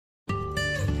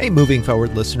Hey, moving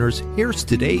forward listeners, here's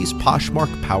today's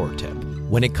Poshmark Power Tip.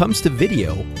 When it comes to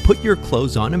video, put your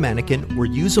clothes on a mannequin or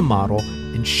use a model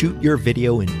and shoot your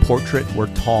video in portrait or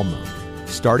tall mode.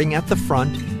 Starting at the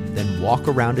front, then walk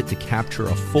around it to capture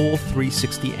a full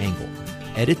 360 angle.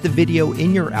 Edit the video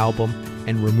in your album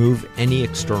and remove any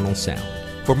external sound.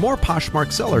 For more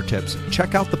Poshmark seller tips,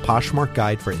 check out the Poshmark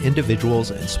Guide for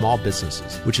Individuals and Small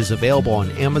Businesses, which is available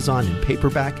on Amazon in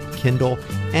paperback, Kindle,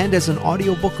 and as an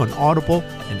audiobook on Audible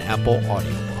and Apple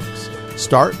Audiobooks.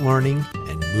 Start learning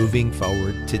and moving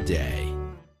forward today.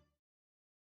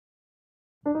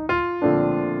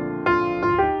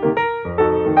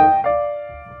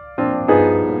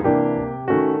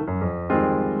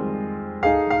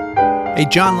 Hey,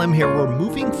 John Lim here. We're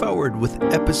moving forward with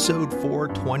episode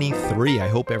 423. I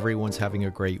hope everyone's having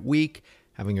a great week,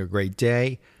 having a great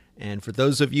day. And for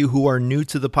those of you who are new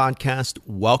to the podcast,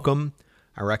 welcome.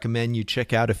 I recommend you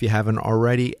check out, if you haven't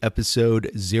already, episode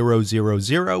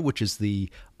 000, which is the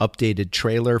updated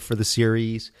trailer for the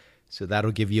series. So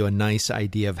that'll give you a nice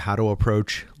idea of how to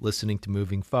approach listening to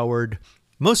moving forward.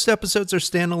 Most episodes are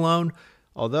standalone,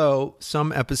 although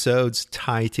some episodes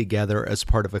tie together as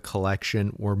part of a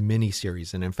collection or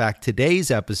mini-series. And in fact,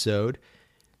 today's episode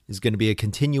is going to be a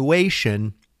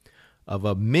continuation of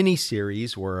a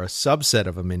mini-series or a subset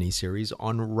of a mini-series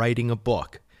on writing a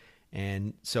book.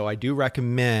 And so I do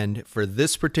recommend for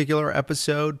this particular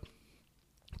episode,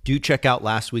 do check out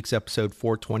last week's episode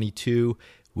 422,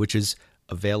 which is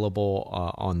available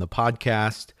on the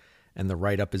podcast, and the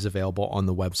write-up is available on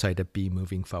the website at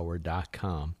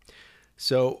bemovingforward.com.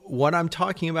 So what I'm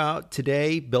talking about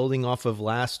today, building off of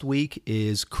last week,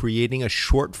 is creating a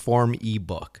short form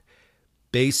ebook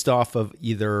based off of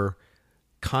either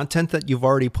content that you've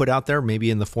already put out there,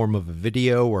 maybe in the form of a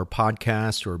video or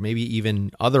podcast, or maybe even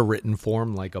other written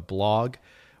form like a blog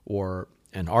or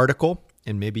an article,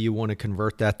 and maybe you want to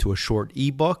convert that to a short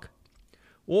ebook.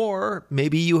 Or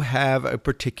maybe you have a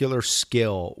particular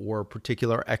skill or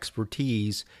particular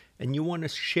expertise and you want to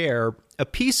share a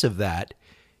piece of that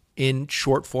in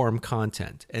short form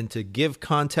content. And to give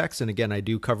context, and again, I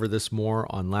do cover this more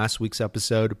on last week's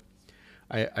episode,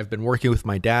 I've been working with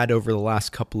my dad over the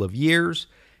last couple of years,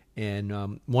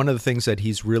 and one of the things that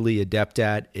he's really adept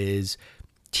at is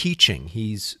teaching.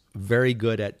 He's very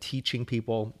good at teaching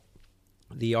people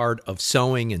the art of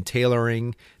sewing and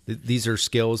tailoring. These are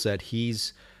skills that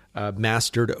he's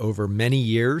mastered over many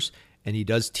years, and he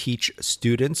does teach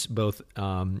students both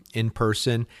in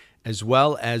person as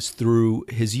well as through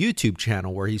his YouTube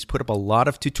channel, where he's put up a lot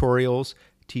of tutorials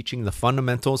teaching the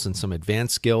fundamentals and some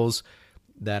advanced skills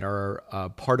that are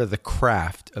part of the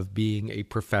craft of being a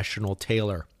professional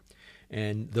tailor.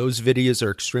 And those videos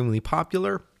are extremely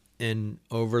popular. And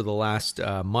over the last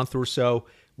month or so,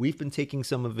 we've been taking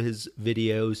some of his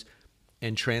videos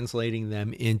and translating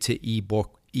them into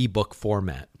ebook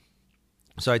format.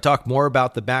 So I talk more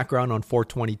about the background on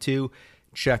 422.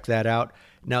 Check that out.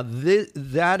 Now,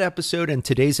 that episode and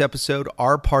today's episode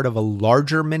are part of a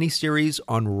larger mini-series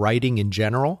on writing in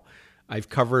general. I've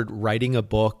covered writing a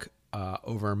book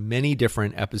over many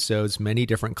different episodes, many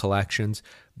different collections,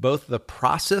 both the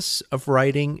process of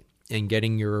writing and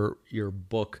getting your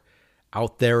book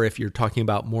out there if you're talking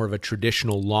about more of a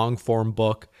traditional long-form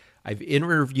book. I've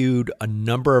interviewed a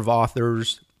number of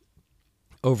authors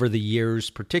over the years,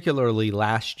 particularly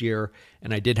last year,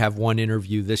 and I did have one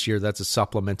interview this year that's a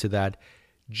supplement to that,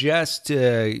 just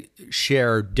to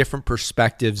share different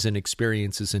perspectives and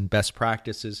experiences and best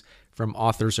practices from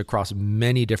authors across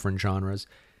many different genres.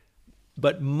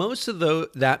 But most of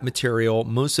that material,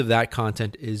 most of that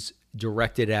content is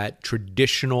directed at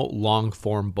traditional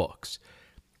long-form books.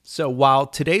 So while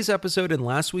today's episode and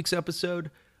last week's episode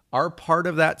are part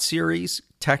of that series,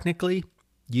 technically,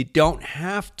 you don't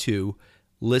have to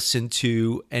listen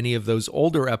to any of those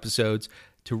older episodes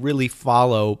to really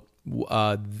follow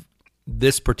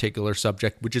this particular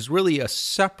subject, which is really a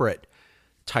separate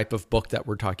type of book that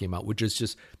we're talking about, which is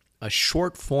just a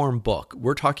short form book.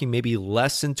 We're talking maybe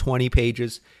less than 20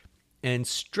 pages and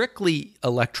strictly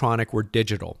electronic or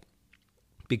digital.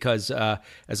 Because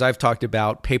as I've talked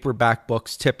about, paperback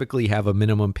books typically have a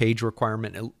minimum page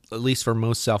requirement, at least for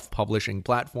most self-publishing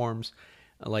platforms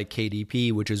like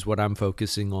KDP, which is what I'm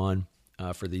focusing on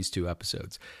for these two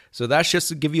episodes. So that's just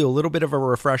to give you a little bit of a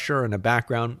refresher and a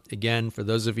background. Again, for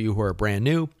those of you who are brand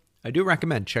new, I do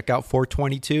recommend check out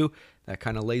 422. That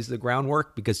kind of lays the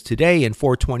groundwork, because today in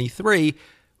 423,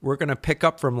 we're going to pick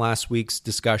up from last week's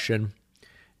discussion,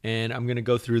 and I'm going to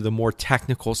go through the more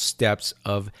technical steps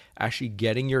of actually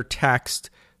getting your text,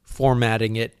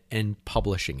 formatting it, and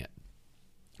publishing it.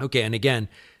 Okay, and again,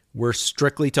 We're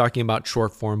strictly talking about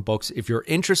short form books. If you're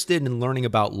interested in learning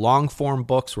about long form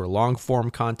books or long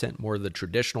form content, more of the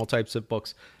traditional types of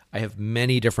books, I have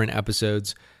many different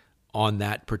episodes on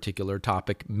that particular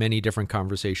topic, many different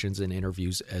conversations and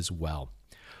interviews as well.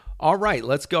 All right,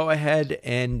 let's go ahead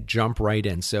and jump right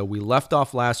in. So we left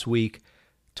off last week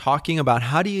talking about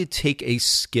how do you take a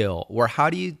skill, or how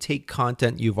do you take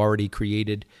content you've already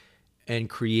created and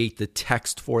create the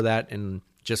text for that. And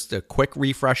just a quick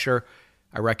refresher,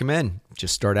 I recommend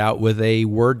just start out with a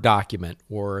Word document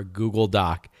or a Google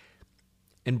Doc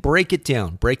and break it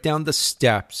down. Break down the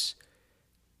steps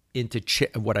into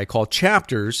what I call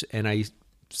chapters. And I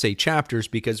say chapters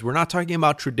because we're not talking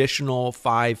about traditional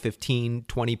 5, 15,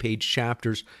 20-page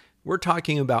chapters. We're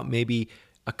talking about maybe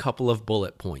a couple of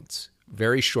bullet points,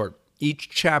 very short. Each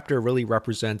chapter really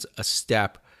represents a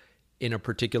step in a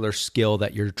particular skill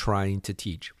that you're trying to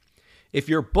teach. If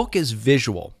your book is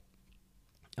visual,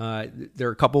 there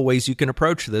are a couple ways you can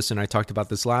approach this, and I talked about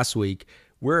this last week.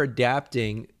 We're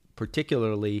adapting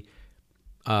particularly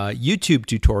YouTube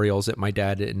tutorials that my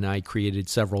dad and I created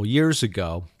several years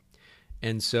ago.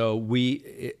 And so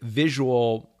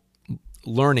visual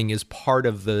learning is part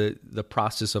of the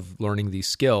process of learning these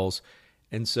skills.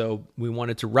 And so we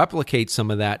wanted to replicate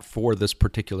some of that for this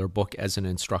particular book as an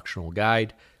instructional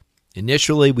guide.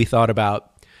 Initially, we thought about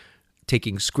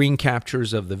taking screen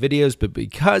captures of the videos, but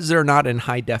because they're not in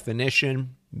high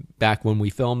definition back when we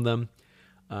filmed them,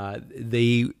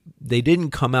 they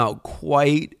didn't come out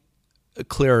quite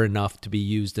clear enough to be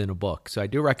used in a book. So I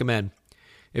do recommend,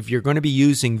 if you're going to be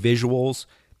using visuals,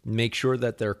 make sure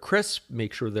that they're crisp,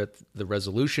 make sure that the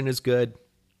resolution is good.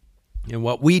 And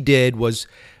what we did was,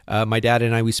 my dad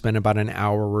and I, we spent about an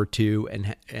hour or two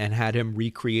and had him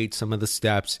recreate some of the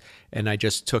steps, and I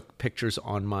just took pictures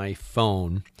on my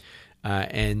phone.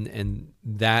 And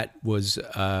that was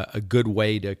a good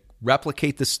way to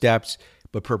replicate the steps,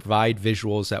 but provide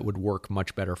visuals that would work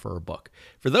much better for a book.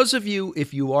 For those of you,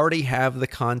 if you already have the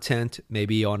content,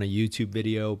 maybe on a YouTube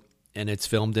video and it's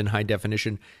filmed in high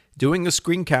definition, doing a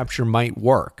screen capture might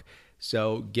work.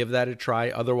 So give that a try.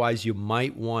 Otherwise, you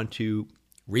might want to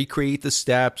recreate the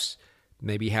steps,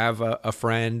 maybe have a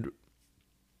friend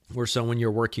or someone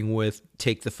you're working with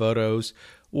take the photos.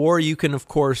 Or you can, of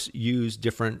course, use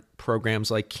different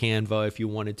programs like Canva if you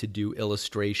wanted to do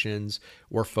illustrations,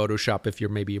 or Photoshop if you're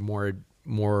maybe more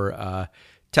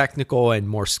technical and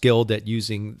more skilled at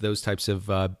using those types of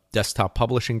desktop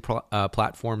publishing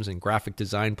platforms and graphic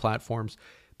design platforms.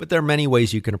 But there are many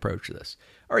ways you can approach this.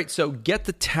 All right, so get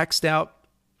the text out.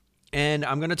 And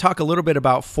I'm going to talk a little bit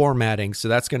about formatting. So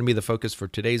that's going to be the focus for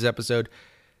today's episode.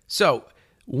 So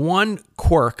one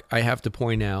quirk I have to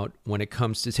point out when it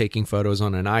comes to taking photos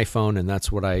on an iPhone, and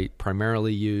that's what I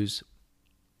primarily use,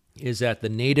 is that the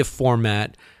native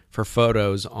format for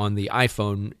photos on the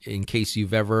iPhone, in case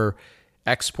you've ever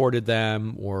exported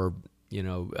them or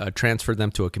transferred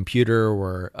them to a computer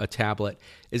or a tablet,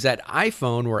 is that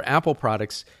iPhone or Apple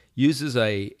products uses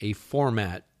a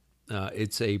format.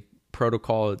 It's a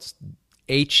protocol. It's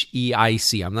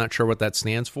HEIC. I'm not sure what that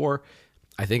stands for.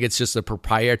 I think it's just a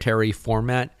proprietary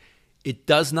format. It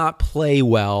does not play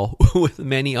well with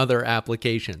many other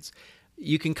applications.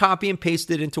 You can copy and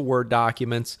paste it into Word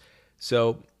documents,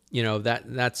 so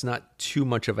that's not too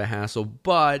much of a hassle.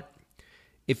 But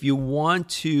if you want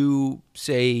to,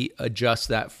 say, adjust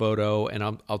that photo, and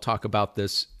I'll talk about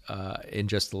this in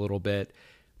just a little bit,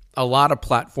 a lot of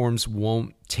platforms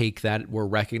won't take that or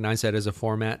recognize that as a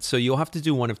format. So you'll have to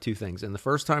do one of two things. And the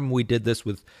first time we did this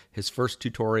with his first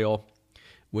tutorial,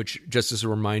 which, just as a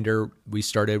reminder, we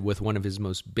started with one of his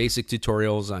most basic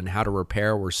tutorials on how to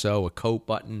repair or sew a coat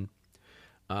button.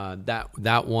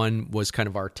 That one was kind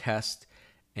of our test.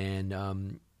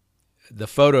 And the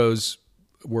photos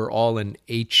were all in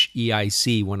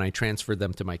HEIC when I transferred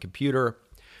them to my computer.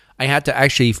 I had to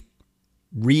actually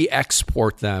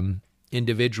re-export them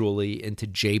individually into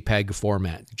JPEG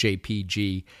format,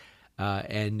 JPG,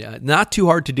 and not too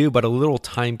hard to do, but a little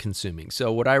time consuming.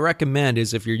 So what I recommend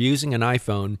is, if you're using an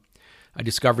iPhone, I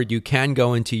discovered you can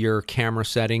go into your camera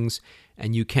settings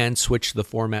and you can switch the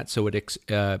format so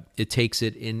it takes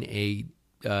it in a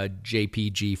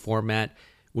JPG format,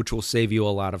 which will save you a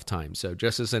lot of time. So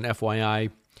just as an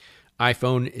FYI,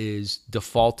 iPhone is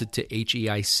defaulted to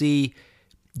HEIC.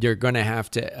 You're going to have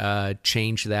to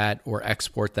change that or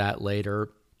export that later.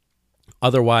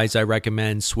 Otherwise, I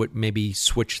recommend maybe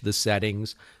switch the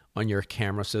settings on your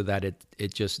camera so that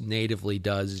it just natively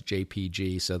does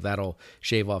JPG. So that'll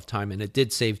shave off time. And it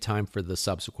did save time for the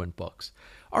subsequent books.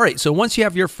 All right, so once you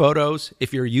have your photos,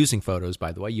 if you're using photos,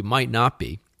 by the way, you might not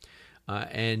be.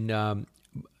 I'm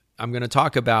going to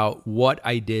talk about what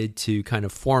I did to kind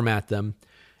of format them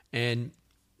And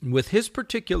with his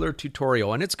particular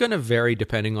tutorial, and it's going to vary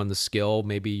depending on the skill.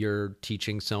 Maybe you're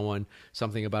teaching someone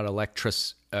something about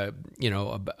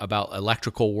about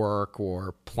electrical work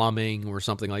or plumbing or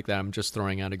something like that. I'm just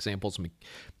throwing out examples,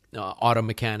 auto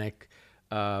mechanic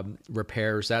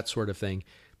repairs, that sort of thing.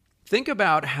 Think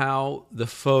about how the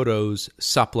photos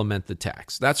supplement the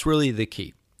text. That's really the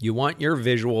key. You want your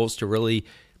visuals to really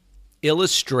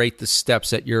illustrate the steps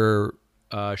that you're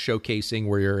showcasing,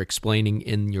 where you're explaining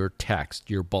in your text,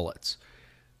 your bullets.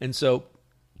 And so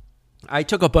I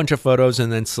took a bunch of photos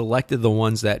and then selected the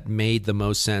ones that made the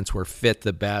most sense, or fit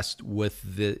the best with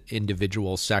the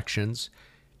individual sections.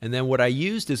 And then what I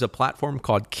used is a platform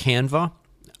called Canva.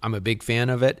 I'm a big fan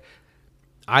of it.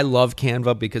 I love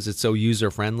Canva because it's so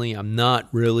user-friendly. I'm not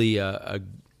really a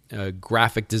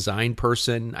graphic design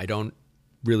person. I don't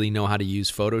really know how to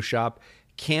use Photoshop.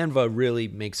 Canva really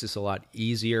makes this a lot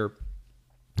easier.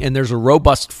 And there's a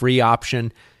robust free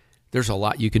option. There's a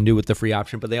lot you can do with the free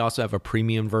option, but they also have a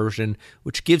premium version,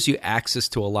 which gives you access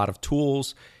to a lot of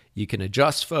tools. You can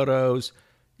adjust photos.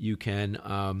 You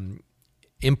can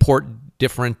import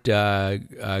different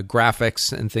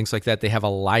graphics and things like that. They have a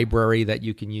library that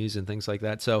you can use and things like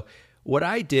that. So what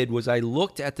I did was I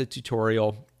looked at the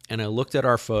tutorial and I looked at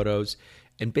our photos,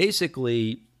 and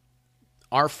basically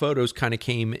our photos kind of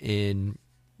came in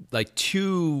like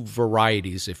two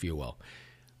varieties, if you will.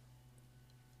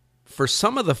 For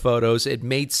some of the photos, it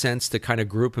made sense to kind of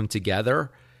group them together.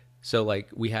 So like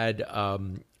we had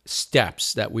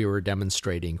steps that we were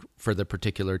demonstrating for the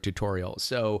particular tutorial.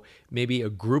 So maybe a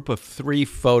group of 3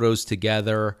 photos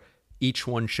together, each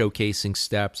one showcasing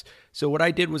steps. So what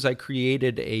I did was I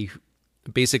created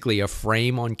basically a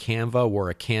frame on Canva, or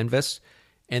a canvas.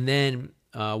 And then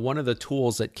one of the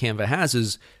tools that Canva has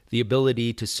is the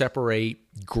ability to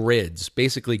separate grids.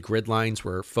 Basically, grid lines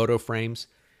were photo frames.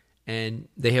 And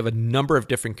they have a number of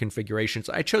different configurations.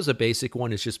 I chose a basic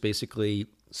one. It's just basically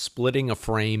splitting a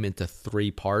frame into 3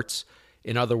 parts.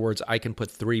 In other words, I can put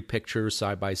 3 pictures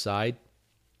side by side.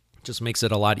 It just makes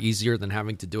it a lot easier than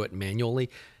having to do it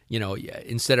manually.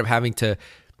 Instead of having to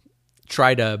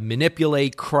try to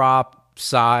manipulate, crop,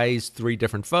 size 3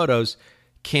 different photos,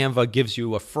 Canva gives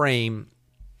you a frame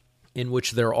in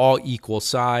which they're all equal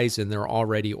size and they're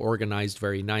already organized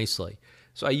very nicely.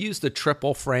 So I used a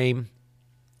triple frame.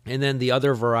 And then the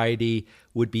other variety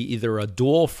would be either a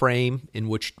dual frame, in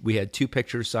which we had 2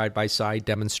 pictures side by side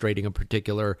demonstrating a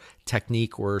particular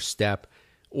technique or step,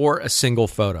 or a single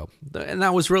photo. And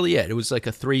that was really it. It was like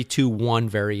a 3-2-1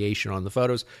 variation on the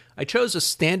photos. I chose a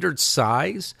standard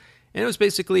size, and it was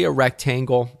basically a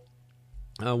rectangle,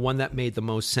 one that made the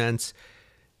most sense.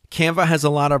 Canva has a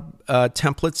lot of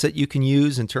templates that you can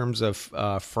use in terms of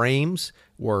frames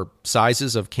or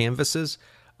sizes of canvases.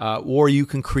 Or you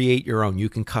can create your own. You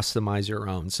can customize your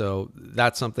own. So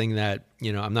that's something that,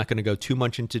 I'm not going to go too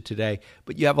much into today,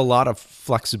 but you have a lot of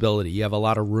flexibility. You have a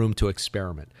lot of room to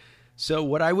experiment. So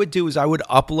what I would do is I would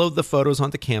upload the photos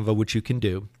onto Canva, which you can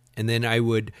do, and then I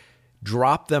would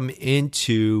drop them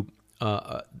into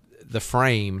the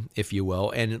frame, if you will.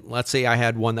 And let's say I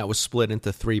had one that was split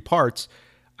into 3 parts.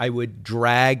 I would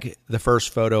drag the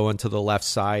first photo onto the left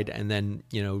side and then,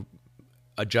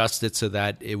 adjust it so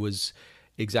that it was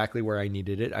exactly where I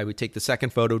needed it. I would take the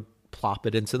second photo, plop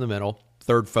it into the middle,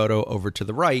 third photo over to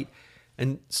the right.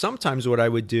 And sometimes what I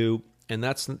would do, and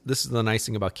this is the nice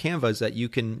thing about Canva, is that you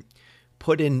can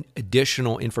put in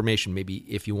additional information. Maybe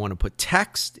if you want to put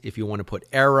text, if you want to put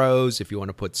arrows, if you want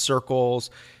to put circles,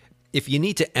 if you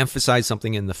need to emphasize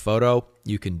something in the photo,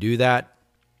 you can do that.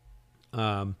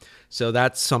 So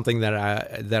that's something that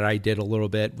I did a little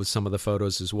bit with some of the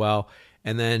photos as well.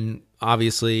 And then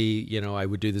obviously, I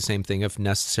would do the same thing if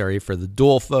necessary for the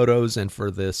dual photos and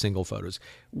for the single photos.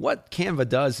 What Canva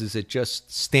does is it just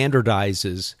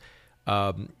standardizes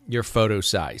your photo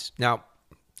size. Now,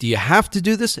 do you have to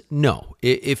do this? No.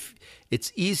 If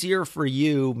it's easier for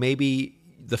you, maybe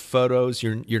the photos,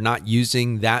 you're not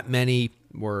using that many,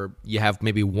 or you have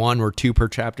maybe 1 or 2 per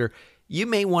chapter, you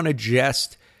may want to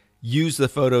just use the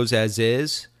photos as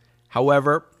is.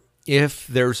 However, if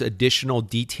there's additional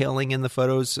detailing in the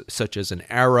photos, such as an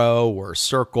arrow or a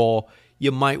circle,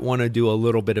 you might want to do a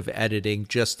little bit of editing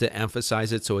just to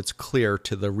emphasize it so it's clear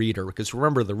to the reader. Because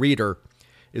remember, the reader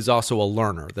is also a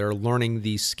learner. They're learning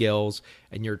these skills,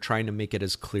 and you're trying to make it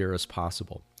as clear as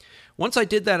possible. Once I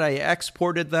did that, I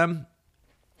exported them,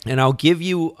 and I'll give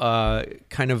you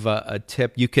kind of a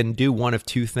tip. You can do one of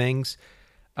 2 things.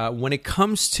 When it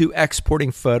comes to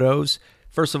exporting photos,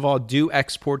 first of all, do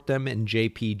export them in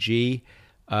JPG.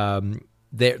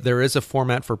 There is a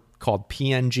format called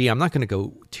PNG. I'm not going to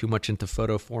go too much into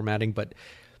photo formatting, but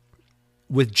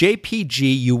with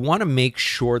JPG, you want to make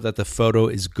sure that the photo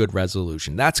is good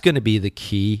resolution. That's going to be the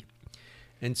key.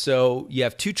 And so you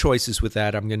have two choices with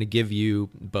that. I'm going to give you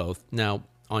both. Now,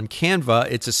 on Canva,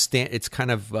 it's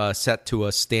kind of set to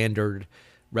a standard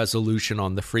resolution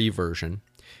on the free version.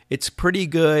 It's pretty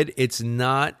good. It's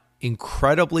not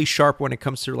incredibly sharp when it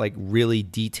comes to like really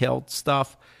detailed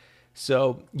stuff.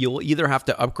 So you'll either have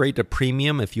to upgrade to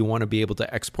premium if you want to be able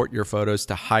to export your photos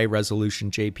to high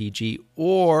resolution JPG,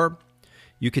 or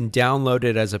you can download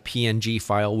it as a PNG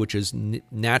file, which is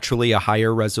naturally a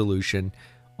higher resolution,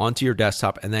 onto your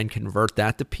desktop and then convert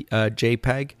that to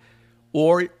JPEG.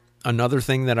 Or another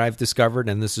thing that I've discovered,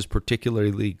 and this is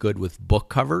particularly good with book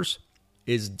covers,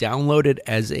 is download it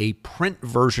as a print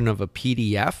version of a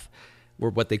PDF,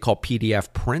 or what they call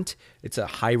PDF print. It's a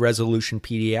high resolution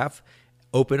PDF.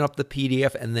 Open up the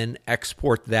PDF and then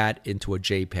export that into a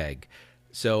JPEG.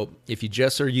 So if you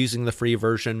just are using the free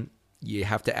version, you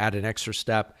have to add an extra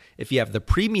step. If you have the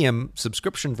premium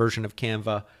subscription version of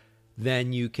Canva,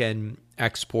 then you can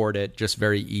export it just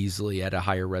very easily at a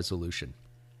higher resolution.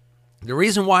 The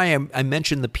reason why I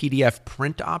mentioned the PDF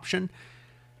print option,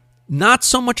 not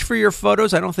so much for your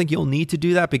photos. I don't think you'll need to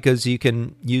do that because you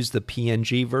can use the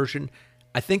PNG version.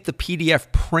 I think the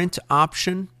PDF print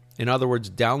option, in other words,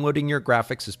 downloading your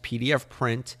graphics as PDF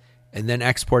print and then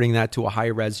exporting that to a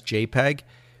high-res JPEG,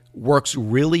 works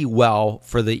really well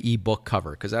for the ebook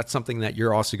cover, because that's something that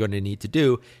you're also going to need to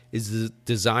do, is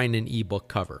design an ebook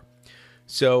cover.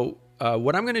 So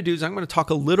what I'm going to do is I'm going to talk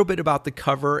a little bit about the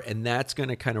cover, and that's going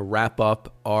to kind of wrap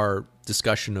up our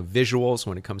discussion of visuals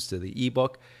when it comes to the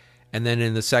ebook. And then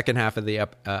in the second half of the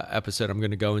episode, I'm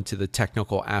going to go into the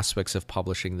technical aspects of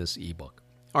publishing this ebook.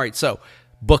 All right, so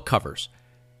book covers.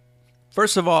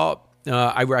 First of all,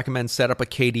 I recommend set up a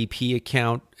KDP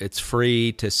account. It's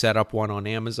free to set up one on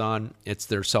Amazon. It's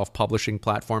their self-publishing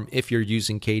platform if you're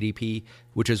using KDP,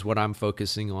 which is what I'm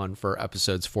focusing on for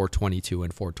episodes 422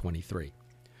 and 423.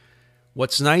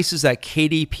 What's nice is that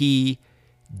KDP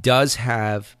does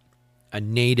have a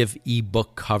native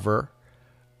ebook cover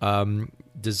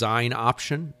design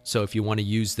option. So if you want to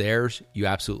use theirs, you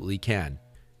absolutely can.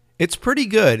 It's pretty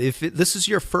good. If this is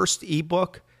your first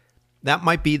ebook, that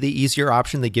might be the easier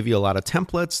option. They give you a lot of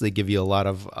templates. They give you a lot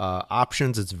of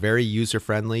options. It's very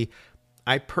user-friendly.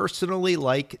 I personally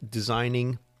like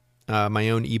designing my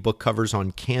own ebook covers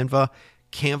on Canva.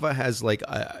 Canva has like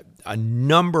a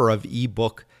number of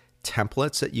ebook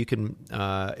templates that you can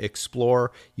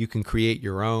explore. You can create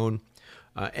your own.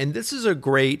 And this is a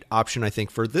great option, I think.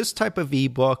 For this type of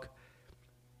ebook,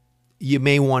 you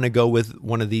may want to go with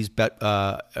one of these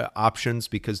options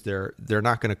because they're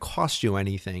not going to cost you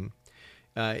anything.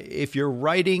 If you're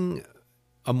writing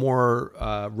a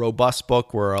more robust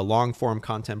book or a long-form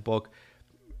content book,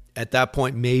 at that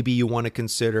point, maybe you want to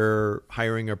consider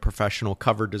hiring a professional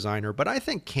cover designer. But I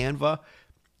think Canva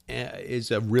is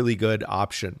a really good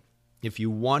option. If you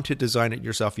want to design it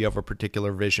yourself, you have a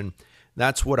particular vision.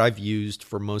 That's what I've used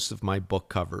for most of my book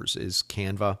covers is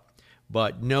Canva.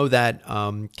 But know that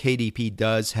KDP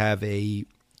does have a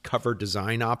cover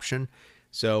design option.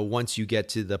 So once you get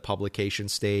to the publication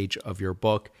stage of your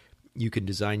book, you can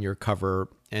design your cover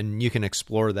and you can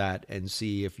explore that and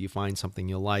see if you find something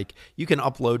you like. You can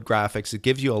upload graphics. It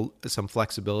gives you some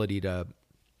flexibility to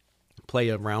play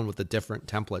around with the different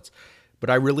templates. But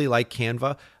I really like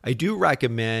Canva. I do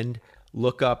recommend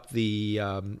look up the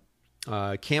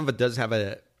Canva does have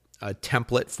a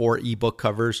template for ebook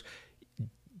covers.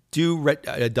 Do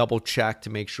a double check to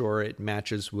make sure it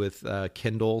matches with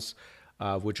Kindles,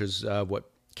 which is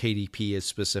what KDP is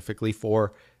specifically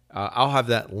for. I'll have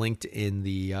that linked in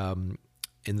the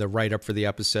write-up for the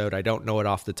episode. I don't know it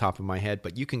off the top of my head,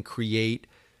 but you can create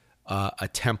a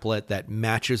template that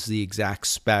matches the exact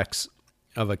specs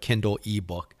of a Kindle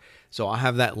ebook. So I'll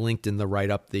have that linked in the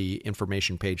write-up, the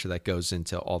information page that goes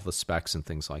into all the specs and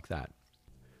things like that.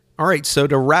 All right, so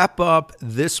to wrap up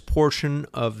this portion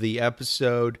of the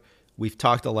episode, we've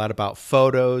talked a lot about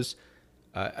photos.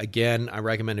 Again, I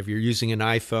recommend if you're using an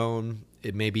iPhone,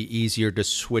 it may be easier to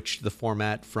switch the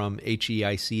format from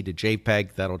HEIC to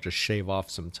JPEG. That'll just shave off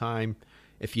some time.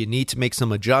 If you need to make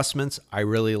some adjustments, I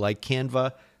really like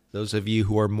Canva. Those of you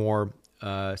who are more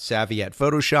savvy at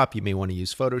Photoshop, you may want to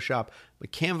use Photoshop.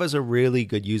 But Canva is a really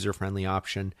good user-friendly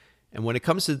option. And when it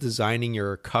comes to designing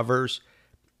your covers,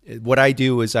 what I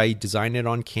do is I design it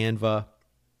on Canva,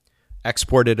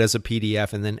 export it as a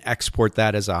PDF, and then export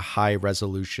that as a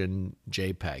high-resolution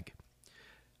JPEG.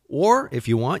 Or if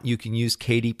you want, you can use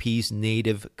KDP's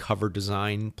native cover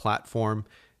design platform.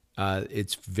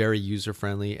 It's very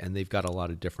user-friendly, and they've got a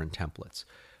lot of different templates.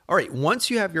 All right, once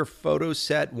you have your photo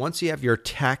set, once you have your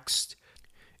text,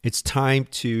 it's time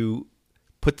to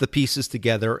put the pieces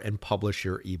together and publish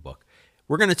your ebook.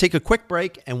 We're going to take a quick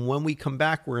break, and when we come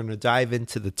back, we're going to dive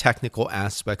into the technical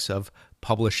aspects of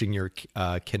publishing your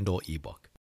Kindle ebook.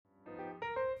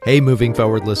 Hey, Moving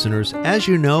Forward listeners, as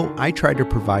you know, I try to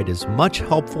provide as much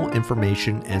helpful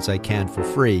information as I can for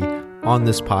free on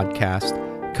this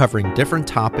podcast, covering different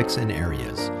topics and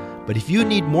areas. But if you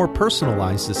need more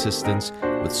personalized assistance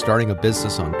with starting a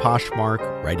business on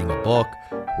Poshmark, writing a book,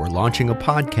 or launching a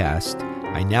podcast,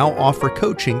 I now offer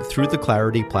coaching through the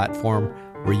Clarity platform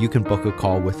where you can book a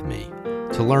call with me.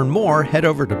 To learn more, head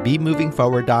over to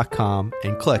bemovingforward.com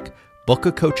and click Book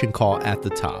a Coaching Call at the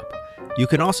top. You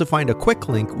can also find a quick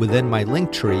link within my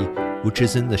link tree, which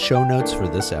is in the show notes for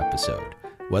this episode.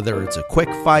 Whether it's a quick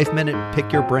 5-minute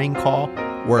pick your brain call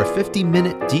or a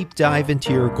 50-minute deep dive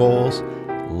into your goals,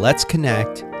 let's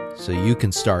connect so you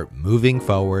can start moving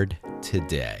forward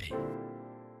today.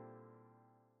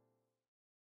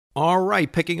 All right,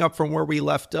 picking up from where we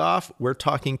left off, we're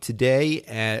talking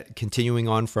today, continuing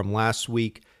on from last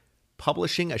week,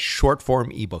 publishing a short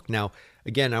form ebook. Now,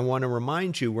 again, I want to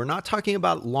remind you, we're not talking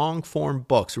about long form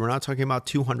books. We're not talking about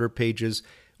 200 pages,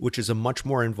 which is a much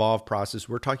more involved process.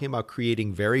 We're talking about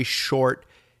creating very short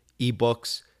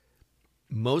ebooks,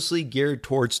 mostly geared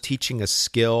towards teaching a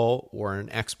skill or an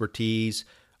expertise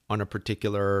on a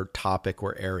particular topic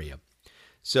or area.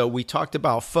 So we talked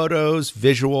about photos,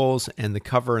 visuals, and the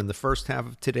cover in the first half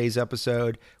of today's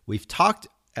episode. We've talked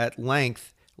at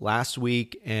length last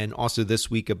week and also this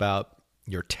week about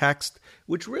your text,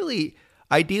 which really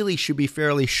ideally should be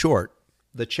fairly short.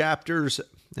 The chapters,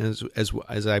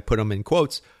 as I put them in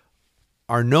quotes,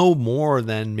 are no more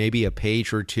than maybe a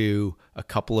page or two, a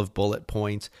couple of bullet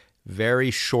points, very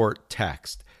short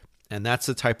text. And that's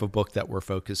the type of book that we're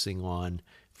focusing on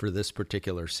for this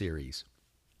particular series.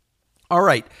 All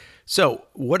right, so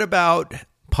what about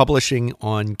publishing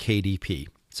on KDP?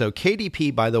 So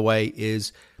KDP, by the way,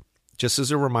 is, just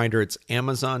as a reminder, it's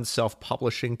Amazon's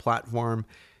self-publishing platform.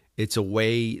 It's a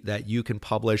way that you can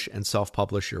publish and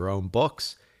self-publish your own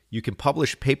books. You can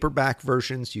publish paperback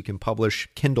versions. You can publish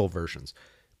Kindle versions.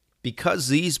 Because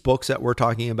these books that we're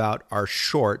talking about are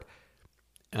short,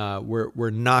 we're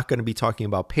not going to be talking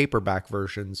about paperback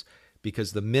versions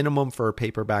because the minimum for a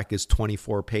paperback is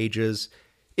 24 pages.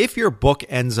 If your book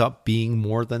ends up being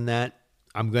more than that,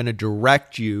 I'm going to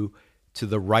direct you to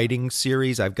the writing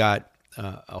series. I've got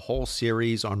a whole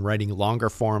series on writing longer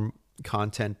form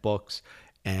content books,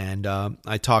 and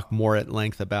I talk more at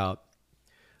length about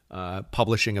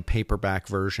publishing a paperback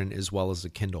version as well as a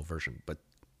Kindle version. But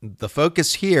the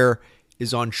focus here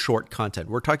is on short content.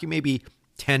 We're talking maybe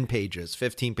 10 pages,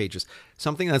 15 pages,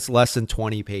 something that's less than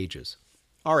 20 pages.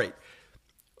 All right,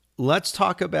 let's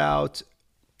talk about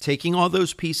taking all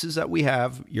those pieces that we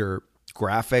have, your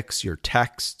graphics, your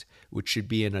text, which should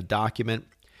be in a document.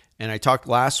 And I talked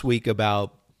last week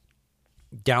about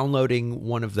downloading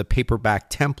one of the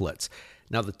paperback templates.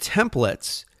 Now the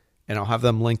templates, and I'll have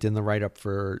them linked in the write-up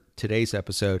for today's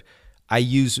episode, I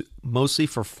use mostly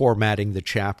for formatting the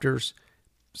chapters.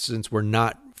 Since we're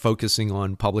not focusing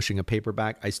on publishing a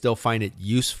paperback, I still find it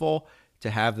useful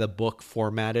to have the book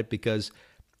formatted because,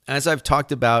 as I've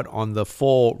talked about on the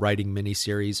full writing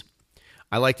miniseries,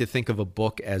 I like to think of a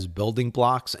book as building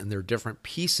blocks, and there are different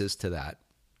pieces to that.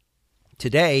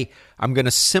 Today, I'm going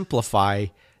to simplify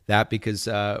that because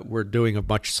we're doing a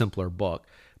much simpler book.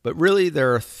 But really,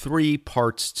 there are 3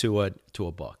 parts to a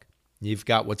book. You've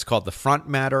got what's called the front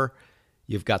matter.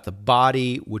 You've got the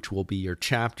body, which will be your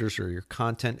chapters or your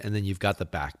content, and then you've got the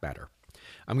back matter.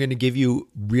 I'm going to give you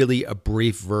really a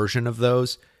brief version of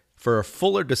those. For a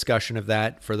fuller discussion of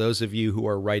that, for those of you who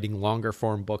are writing longer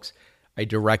form books, I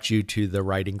direct you to the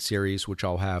writing series, which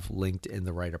I'll have linked in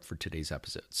the write-up for today's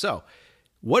episode. So,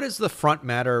 what is the front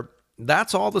matter?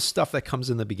 That's all the stuff that comes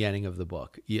in the beginning of the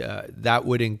book. That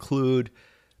would include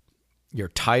your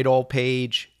title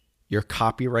page, your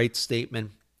copyright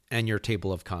statement, and your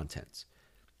table of contents.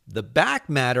 The back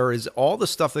matter is all the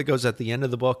stuff that goes at the end of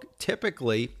the book.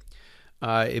 Typically,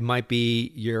 it might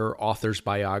be your author's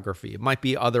biography. It might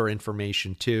be other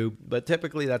information too, but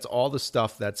typically that's all the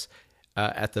stuff that's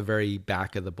at the very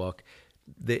back of the book.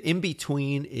 The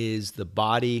in-between is the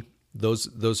body.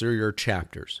 Those are your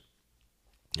chapters.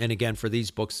 And again, for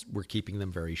these books, we're keeping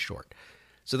them very short.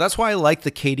 So that's why I like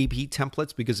the KDP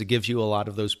templates, because it gives you a lot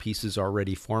of those pieces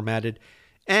already formatted.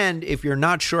 And if you're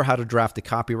not sure how to draft a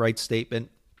copyright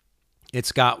statement,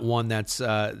 it's got one that's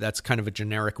kind of a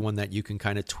generic one that you can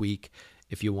kind of tweak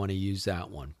if you want to use that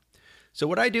one. So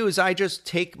what I do is I just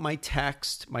take my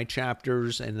text, my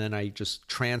chapters, and then I just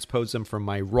transpose them from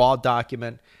my raw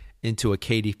document into a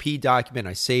KDP document.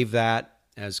 I save that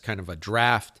as kind of a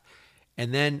draft.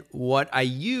 And then what I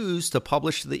use to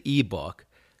publish the ebook,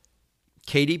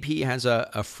 KDP has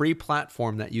a free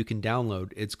platform that you can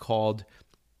download. It's called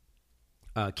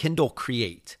Kindle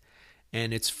Create.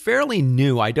 And it's fairly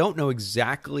new. I don't know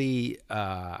exactly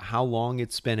how long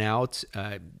it's been out.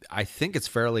 I think it's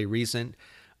fairly recent,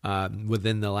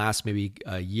 within the last maybe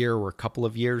a year or a couple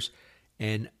of years.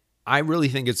 And I really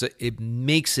think it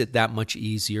makes it that much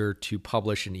easier to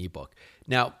publish an ebook.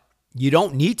 Now, you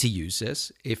don't need to use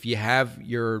this. If you have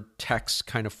your text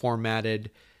kind of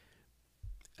formatted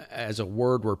as a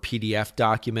Word or PDF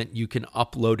document, you can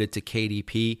upload it to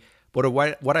KDP. But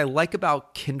what I like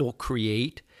about Kindle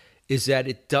Create is that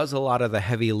it does a lot of the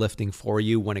heavy lifting for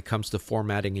you when it comes to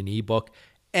formatting an ebook.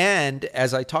 And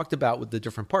as I talked about with the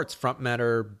different parts, front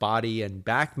matter, body, and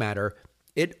back matter,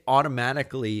 it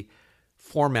automatically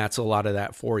formats a lot of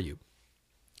that for you.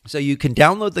 So you can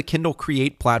download the Kindle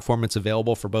Create platform. It's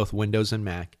available for both Windows and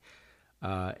Mac.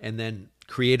 And then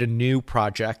create a new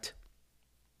project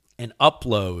and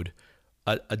upload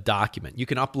a document. You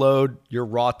can upload your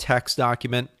raw text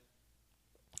document.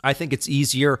 I think it's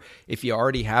easier if you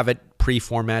already have it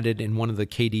pre-formatted in one of the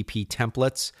KDP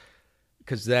templates,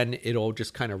 because then it'll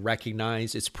just kind of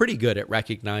recognize. It's pretty good at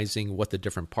recognizing what the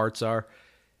different parts are.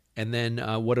 And then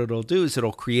what it'll do is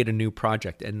it'll create a new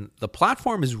project. And the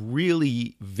platform is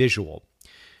really visual.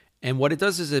 And what it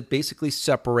does is it basically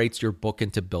separates your book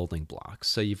into building blocks.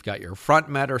 So you've got your front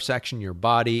matter section, your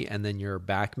body, and then your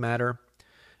back matter.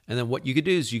 And then what you can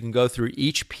do is you can go through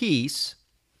each piece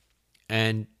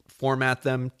and format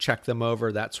them, check them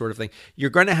over, that sort of thing. You're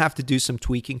going to have to do some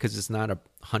tweaking because it's not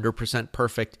 100%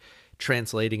 perfect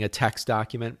translating a text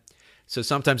document. So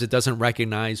sometimes it doesn't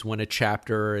recognize when a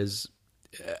chapter is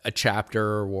a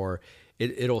chapter, or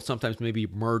it'll sometimes maybe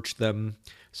merge them.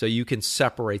 So you can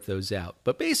separate those out.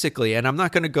 But basically, and I'm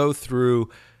not going to go through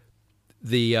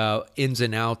the ins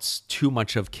and outs too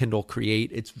much of Kindle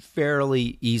Create. It's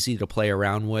fairly easy to play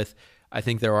around with. I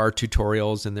think there are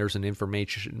tutorials and there's an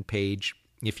information page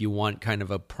if you want kind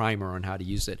of a primer on how to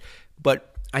use it.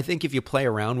 But I think if you play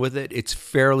around with it, it's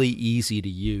fairly easy to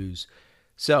use.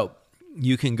 So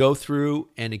you can go through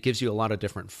and it gives you a lot of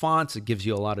different fonts. It gives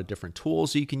you a lot of different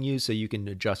tools you can use, so you can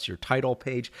adjust your title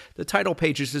page. The title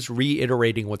page is just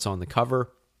reiterating what's on the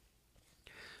cover.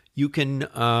 You can,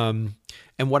 and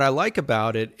what I like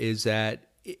about it is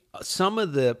that some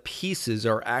of the pieces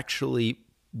are actually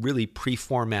really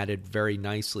pre-formatted very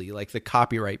nicely, like the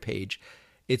copyright page.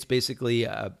 It's basically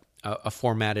a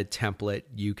formatted template.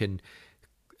 You can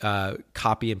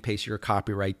copy and paste your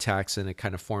copyright text, and it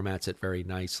kind of formats it very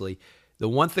nicely. The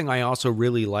one thing I also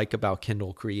really like about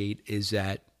Kindle Create is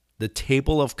that the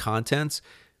table of contents,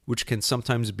 which can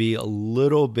sometimes be a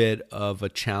little bit of a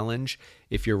challenge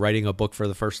if you're writing a book for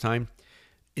the first time,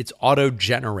 it's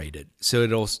auto-generated. So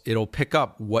it'll pick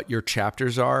up what your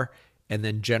chapters are and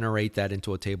then generate that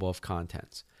into a table of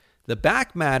contents. The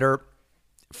back matter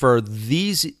for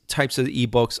these types of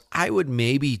ebooks, I would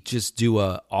maybe just do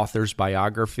a author's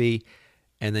biography,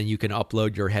 and then you can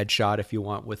upload your headshot if you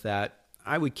want with that.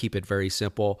 I would keep it very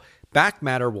simple. Back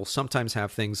matter will sometimes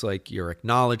have things like your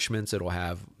acknowledgments. It'll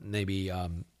have maybe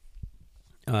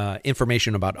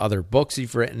information about other books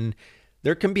you've written.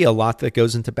 There can be a lot that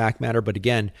goes into back matter, but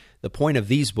again, the point of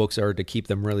these books are to keep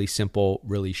them really simple,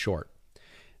 really short.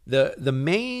 The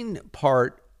main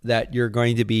part that you're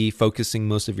going to be focusing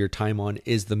most of your time on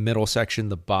is the middle section,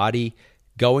 the body,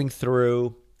 going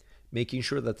through, making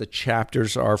sure that the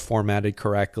chapters are formatted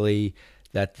correctly,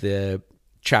 that the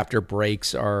chapter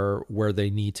breaks are where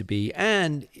they need to be.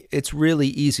 And it's really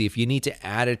easy. If you need to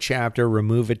add a chapter,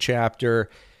 remove a chapter,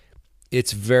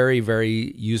 it's very,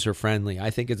 very user-friendly.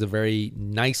 I think it's a very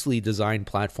nicely designed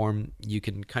platform. You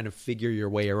can kind of figure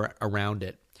your way around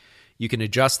it. You can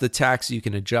adjust the text. You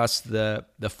can adjust the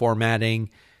formatting.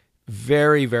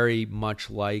 Very, very much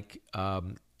like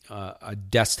a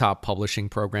desktop publishing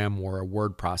program or a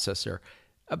word processor.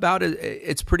 About it,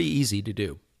 it's pretty easy to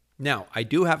do. Now, I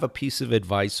do have a piece of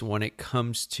advice when it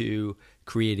comes to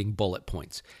creating bullet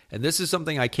points. And this is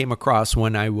something I came across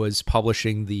when I was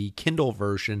publishing the Kindle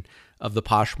version of the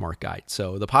Poshmark Guide.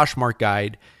 So the Poshmark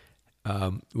Guide,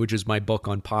 which is my book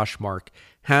on Poshmark,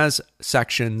 has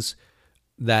sections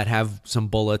that have some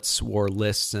bullets or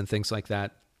lists and things like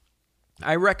that.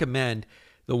 I recommend,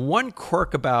 the one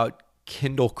quirk about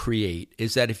Kindle Create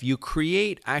is that if you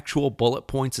create actual bullet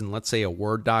points in, let's say, a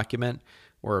Word document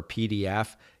or a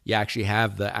PDF, you actually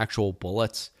have the actual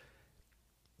bullets.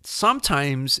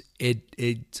 Sometimes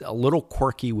it's a little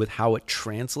quirky with how it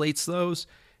translates those.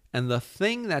 And the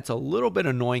thing that's a little bit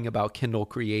annoying about Kindle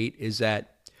Create is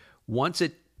that once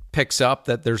it picks up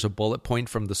that there's a bullet point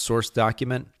from the source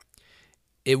document,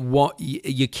 it won't.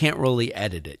 You can't really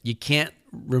edit it. You can't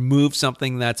remove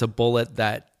something that's a bullet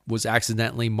that was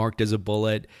accidentally marked as a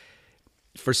bullet.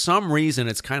 For some reason,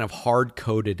 it's kind of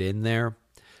hard-coded in there.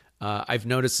 I've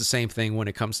noticed the same thing when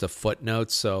it comes to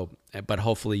footnotes. But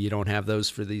hopefully you don't have those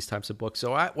for these types of books.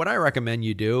 So what I recommend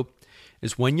you do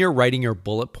is when you're writing your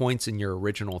bullet points in your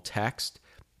original text,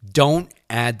 don't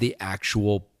add the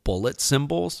actual bullet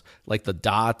symbols like the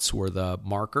dots or the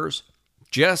markers.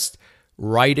 Just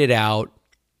write it out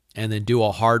and then do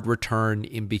a hard return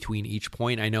in between each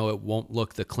point. I know it won't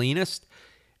look the cleanest.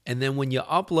 And then when you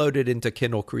upload it into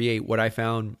Kindle Create, what I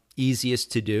found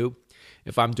easiest to do,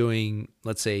 if I'm doing,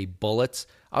 let's say, bullets,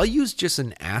 I'll use just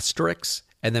an asterisk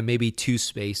and then maybe 2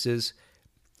 spaces,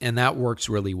 and that works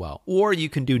really well. Or you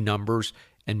can do numbers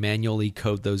and manually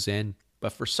code those in.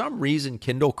 But for some reason,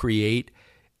 Kindle Create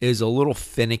is a little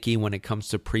finicky when it comes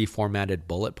to pre-formatted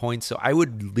bullet points. So I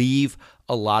would leave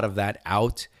a lot of that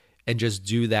out and just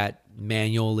do that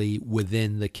manually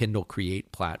within the Kindle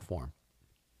Create platform.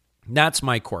 That's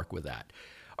my quirk with that.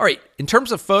 All right, in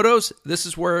terms of photos, this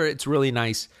is where it's really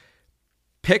nice.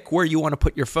 Pick where you want to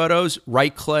put your photos,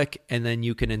 right-click, and then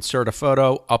you can insert a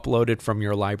photo, upload it from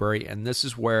your library. And this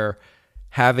is where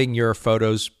having your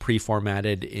photos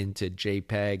pre-formatted into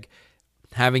JPEG,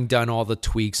 having done all the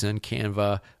tweaks in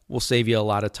Canva, will save you a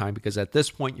lot of time because at this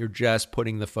point, you're just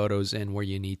putting the photos in where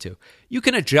you need to. You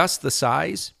can adjust the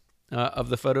size of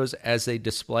the photos as they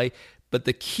display, but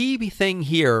the key thing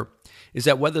here is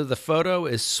that whether the photo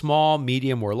is small,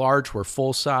 medium, or large, or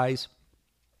full size,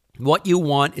 what you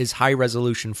want is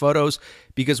high-resolution photos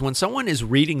because when someone is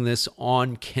reading this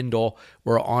on Kindle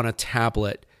or on a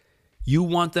tablet, you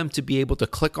want them to be able to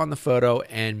click on the photo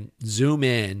and zoom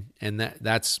in, and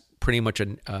that's pretty much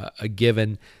a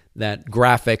given that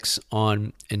graphics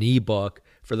on an ebook,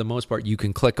 for the most part, you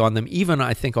can click on them, even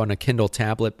I think on a Kindle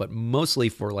tablet, but mostly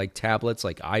for like tablets,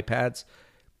 like iPads.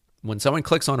 When someone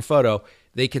clicks on a photo,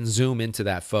 they can zoom into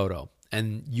that photo,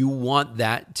 and you want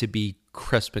that to be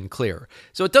crisp and clear.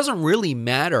 So it doesn't really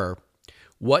matter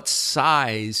what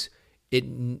size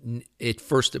it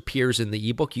first appears in the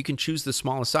ebook. You can choose the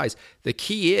smallest size. The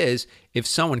key is if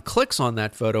someone clicks on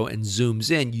that photo and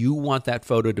zooms in, you want that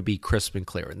photo to be crisp and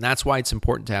clear. And that's why it's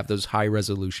important to have those high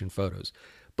resolution photos.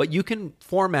 But you can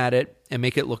format it and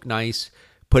make it look nice,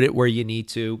 put it where you need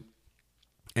to.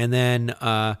 And then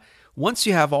once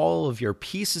you have all of your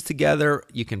pieces together,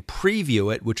 you can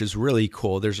preview it, which is really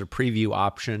cool. There's a preview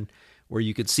option where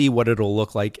you can see what it'll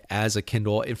look like as a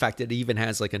Kindle. In fact, it even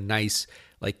has like a nice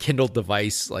like Kindle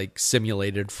device like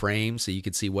simulated frame, so you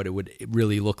can see what it would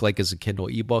really look like as a Kindle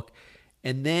ebook.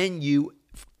 And then you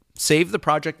save the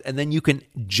project, and then you can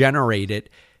generate it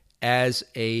as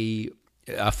a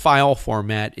file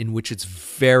format in which it's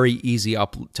very easy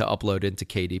to upload into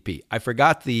KDP. I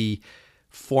forgot the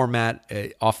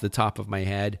format off the top of my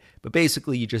head, but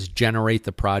basically you just generate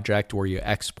the project where you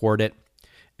export it,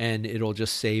 and it'll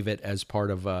just save it as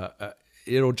part of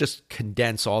it'll just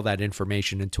condense all that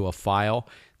information into a file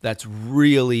that's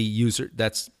really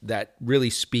that really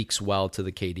speaks well to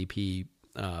the KDP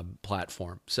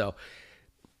platform. So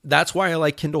that's why I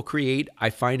like Kindle Create. I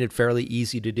find it fairly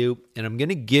easy to do, and I'm going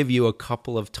to give you a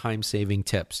couple of time-saving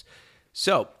tips.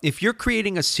 So if you're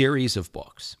creating a series of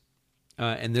books,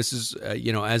 and this is,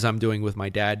 as I'm doing with my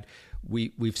dad,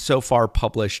 we've so far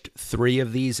published 3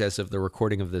 of these as of the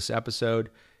recording of this episode.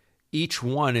 Each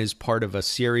one is part of a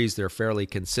series. They're fairly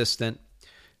consistent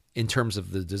in terms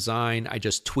of the design. I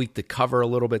just tweaked the cover a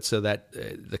little bit so that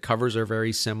the covers are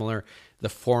very similar. The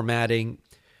formatting,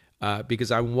 because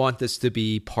I want this to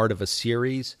be part of a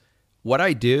series. What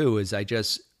I do is I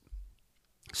just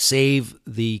save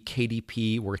the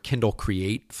KDP or Kindle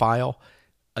Create file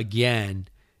again,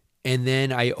 and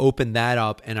then I open that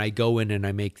up and I go in and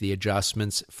I make the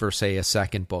adjustments for, say, a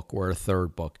second book or a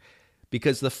third book.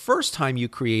 Because the first time you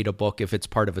create a book, if it's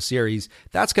part of a series,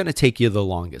 that's going to take you the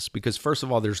longest. Because first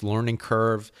of all, there's learning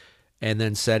curve, and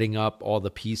then setting up all the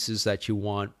pieces that you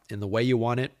want in the way you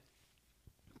want it.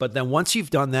 But then once you've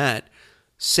done that,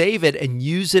 save it and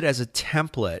use it as a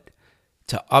template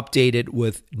to update it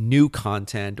with new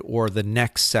content or the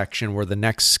next section or the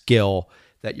next skill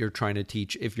that you're trying to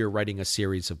teach if you're writing a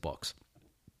series of books.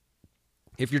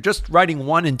 If you're just writing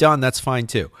one and done, that's fine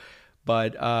too.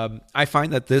 But I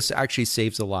find that this actually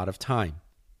saves a lot of time.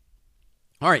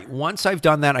 All right, once I've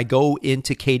done that, I go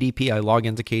into KDP, I log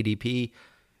into KDP,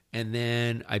 and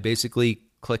then I basically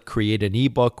click create an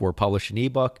ebook or publish an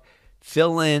ebook,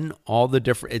 fill in all the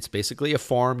different, it's basically a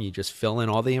form. You just fill in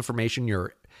all the information,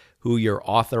 who your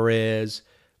author is,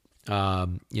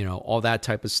 all that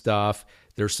type of stuff.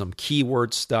 There's some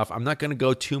keyword stuff. I'm not going to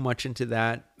go too much into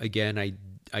that. Again,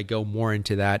 I go more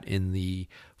into that in the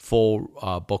full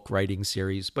book writing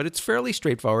series, but it's fairly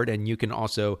straightforward. And you can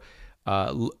also,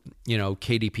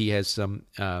 KDP has some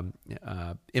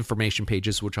information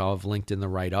pages, which I'll have linked in the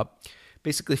write-up.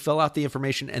 Basically fill out the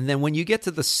information. And then when you get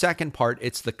to the second part,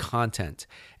 it's the content.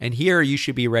 And here you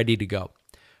should be ready to go.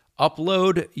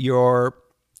 Upload your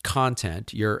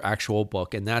content, your actual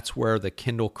book, and that's where the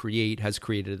Kindle Create has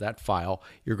created that file.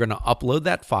 You're going to upload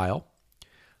that file,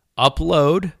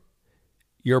 upload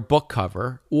your book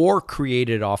cover, or create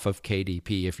it off of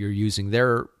KDP. If you're using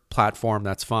their platform,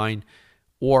 that's fine.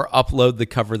 Or upload the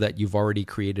cover that you've already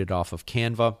created off of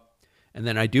Canva. And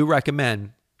then I do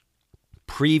recommend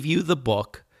preview the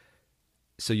book,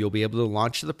 so you'll be able to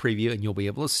launch the preview and you'll be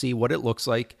able to see what it looks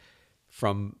like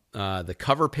from the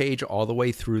cover page all the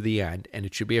way through the end. And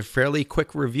it should be a fairly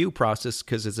quick review process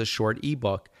because it's a short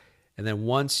ebook. And then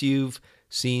once you've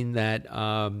seen that,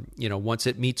 once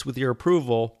it meets with your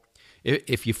approval,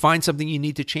 if you find something you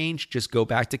need to change, just go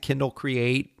back to Kindle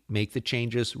Create, make the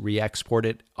changes, re-export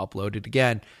it, upload it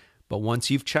again. But once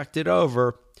you've checked it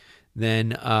over,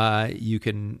 then you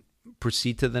can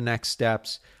proceed to the next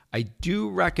steps. I do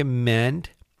recommend,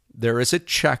 there is a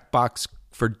checkbox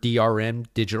for DRM,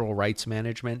 digital rights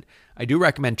management. I do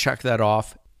recommend check that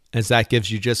off, as that gives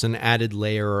you just an added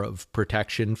layer of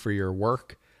protection for your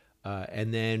work.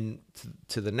 And then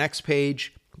to the next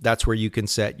page, that's where you can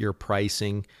set your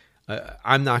pricing.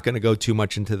 I'm not going to go too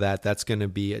much into that. That's going to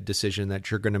be a decision that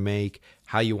you're going to make,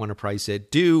 how you want to price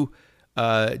it. Do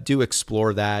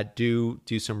explore that. Do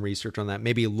some research on that.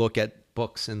 Maybe look at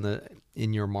books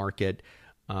in your market.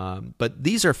 But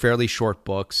these are fairly short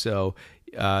books, so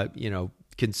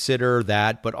consider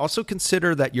that, but also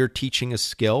consider that you're teaching a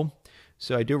skill.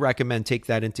 So I do recommend take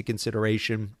that into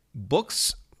consideration.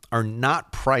 Books are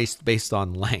not priced based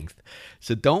on length.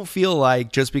 So don't feel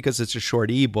like just because it's a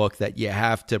short ebook that you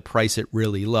have to price it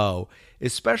really low,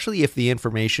 especially if the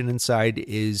information inside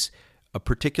is a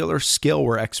particular skill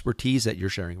or expertise that you're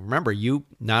sharing. Remember, you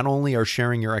not only are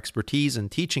sharing your expertise and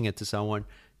teaching it to someone,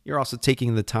 you're also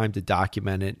taking the time to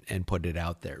document it and put it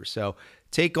out there. So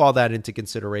take all that into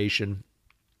consideration.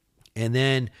 And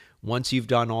then once you've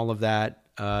done all of that,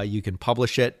 you can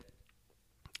publish it.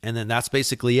 And then that's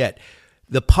basically it.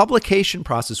 The publication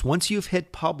process, once you've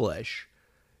hit publish,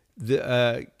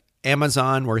 the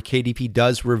Amazon or KDP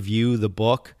does review the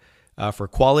book for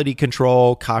quality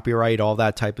control, copyright, all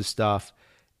that type of stuff.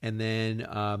 And then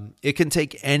it can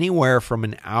take anywhere from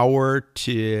an hour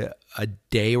to a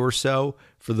day or so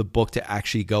for the book to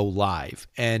actually go live.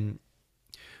 And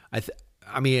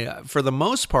for the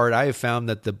most part, I have found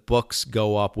that the books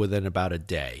go up within about a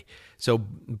day. So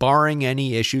barring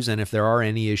any issues, and if there are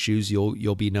any issues,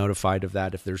 you'll be notified of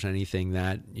that if there's anything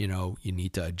that you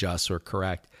need to adjust or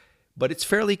correct. But it's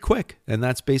fairly quick, and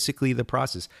that's basically the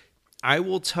process. I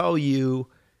will tell you,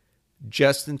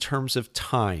 just in terms of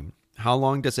time, how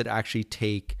long does it actually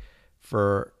take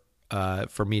for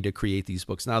me to create these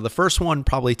books? Now, the first one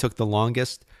probably took the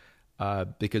longest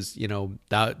because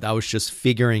that was just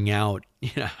figuring out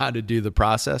how to do the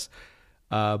process.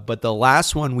 But the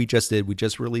last one we just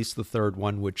released the third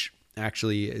one, which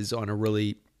actually is on a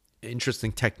really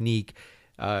interesting technique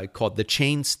called the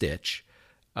chain stitch.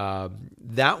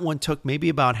 That one took maybe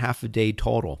about half a day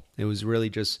total. It was really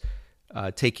just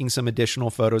taking some additional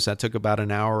photos. That took about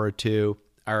an hour or two.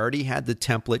 I already had the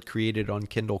template created on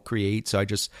Kindle Create, so I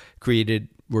just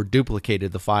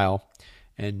duplicated the file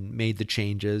and made the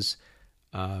changes.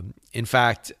 In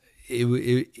fact,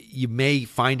 you may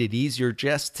find it easier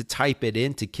just to type it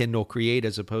into Kindle Create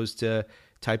as opposed to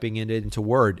typing it into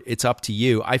Word. It's up to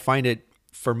you. I find it,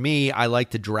 for me, I like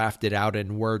to draft it out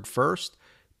in Word first,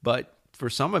 but for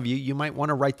some of you, you might want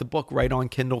to write the book right on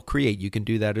Kindle Create. You can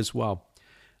do that as well.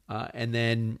 And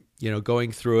then,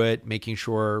 going through it, making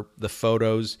sure the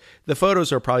photos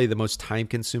are probably the most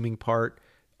time-consuming part,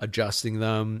 adjusting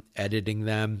them, editing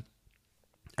them,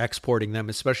 exporting them,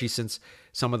 especially since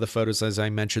some of the photos, as I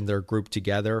mentioned, they're grouped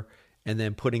together, and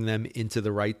then putting them into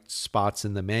the right spots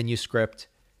in the manuscript,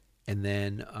 and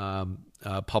then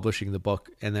publishing the book,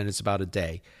 and then it's about a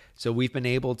day. So we've been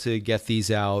able to get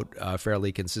these out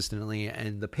fairly consistently,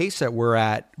 and the pace that we're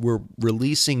at, we're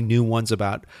releasing new ones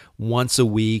about once a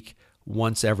week,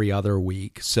 once every other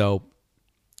week. So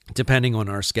depending on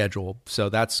our schedule. So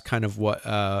that's kind of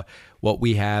what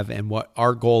we have, and what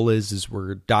our goal is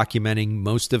we're documenting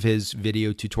most of his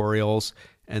video tutorials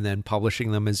and then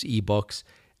publishing them as ebooks.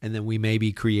 And then we may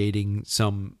be creating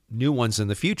some new ones in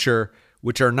the future,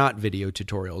 which are not video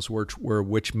tutorials,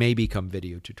 which may become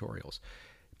video tutorials.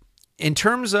 In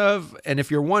terms of, and if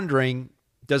you're wondering,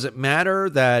 does it matter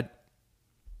that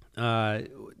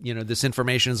this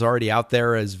information is already out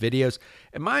there as videos.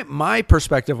 And my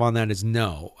perspective on that is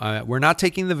no. We're not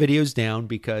taking the videos down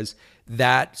because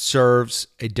that serves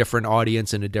a different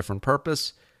audience and a different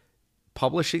purpose.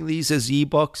 Publishing these as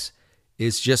ebooks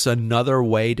is just another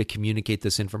way to communicate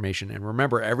this information. And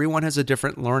remember, everyone has a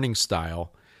different learning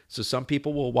style. So some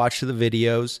people will watch the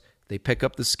videos, they pick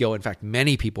up the skill. In fact,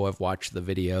 many people have watched the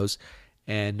videos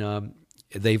and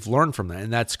they've learned from that,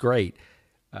 and that's great.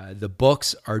 The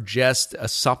books are just a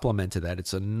supplement to that.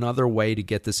 It's another way to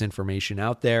get this information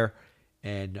out there.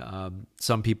 And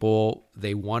some people,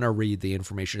 they want to read the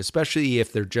information, especially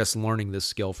if they're just learning this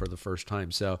skill for the first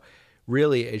time. So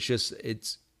really, it's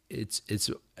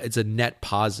a net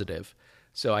positive.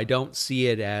 So I don't see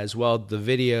it as, well, the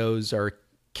videos are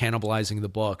cannibalizing the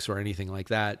books or anything like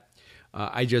that.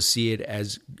 I just see it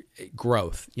as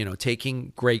growth,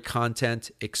 taking great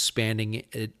content, expanding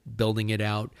it, building it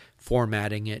out,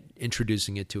 formatting it,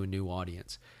 introducing it to a new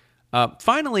audience.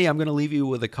 Finally, I'm going to leave you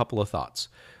with a couple of thoughts.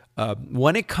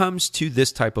 When it comes to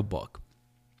this type of book,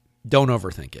 don't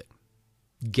overthink it.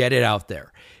 Get it out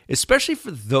there, especially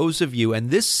for those of you, and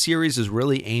this series is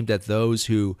really aimed at those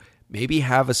who maybe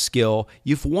have a skill.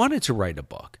 You've wanted to write a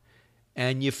book,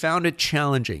 and you found it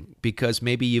challenging because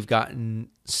maybe you've gotten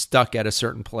stuck at a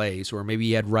certain place, or maybe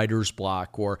you had writer's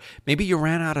block, or maybe you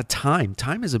ran out of time.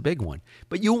 Time is a big one.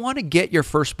 But you want to get your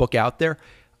first book out there.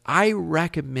 I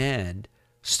recommend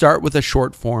start with a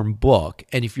short form book.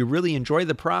 And if you really enjoy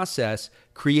the process,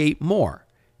 create more.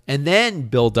 And then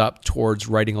build up towards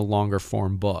writing a longer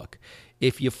form book.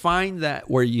 If you find that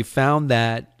where you found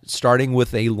that starting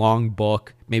with a long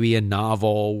book, maybe a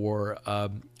novel or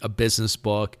a business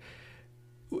book,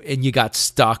 and you got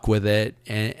stuck with it,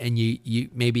 and you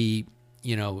maybe,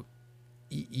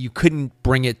 you couldn't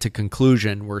bring it to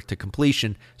conclusion or to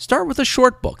completion, start with a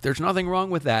short book. There's nothing wrong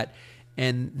with that.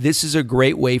 And this is a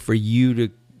great way for you to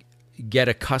get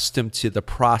accustomed to the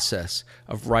process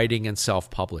of writing and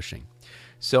self-publishing.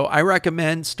 So I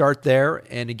recommend start there.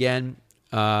 And again,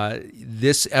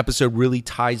 this episode really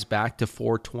ties back to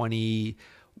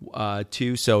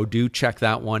 422. So do check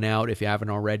that one out if you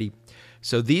haven't already.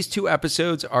 So these two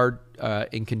episodes are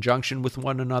in conjunction with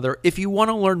one another. If you want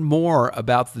to learn more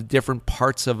about the different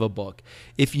parts of a book,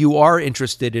 if you are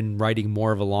interested in writing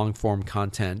more of a long-form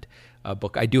content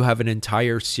book, I do have an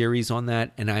entire series on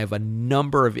that, and I have a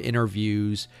number of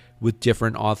interviews with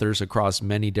different authors across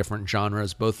many different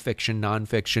genres, both fiction,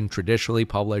 nonfiction, traditionally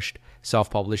published,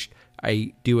 self-published.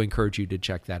 I do encourage you to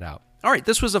check that out. All right,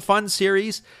 this was a fun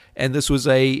series, and this was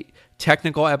a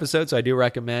technical episode, so I do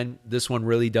recommend. This one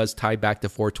really does tie back to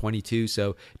 422,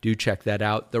 so do check that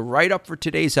out. The write-up for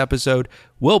today's episode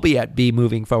will be at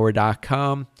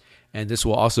bemovingforward.com, and this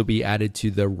will also be added to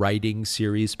the writing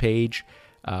series page.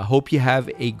 Hope you have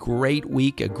a great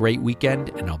week, a great weekend,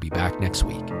 and I'll be back next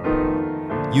week.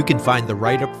 You can find the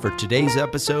write-up for today's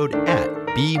episode at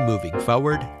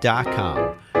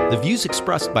bemovingforward.com. The views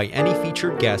expressed by any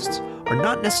featured guests are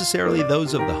not necessarily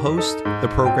those of the host, the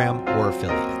program, or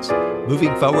affiliates.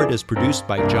 Moving Forward is produced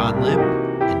by John Lim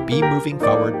and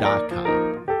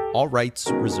bemovingforward.com. All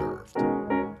rights reserved.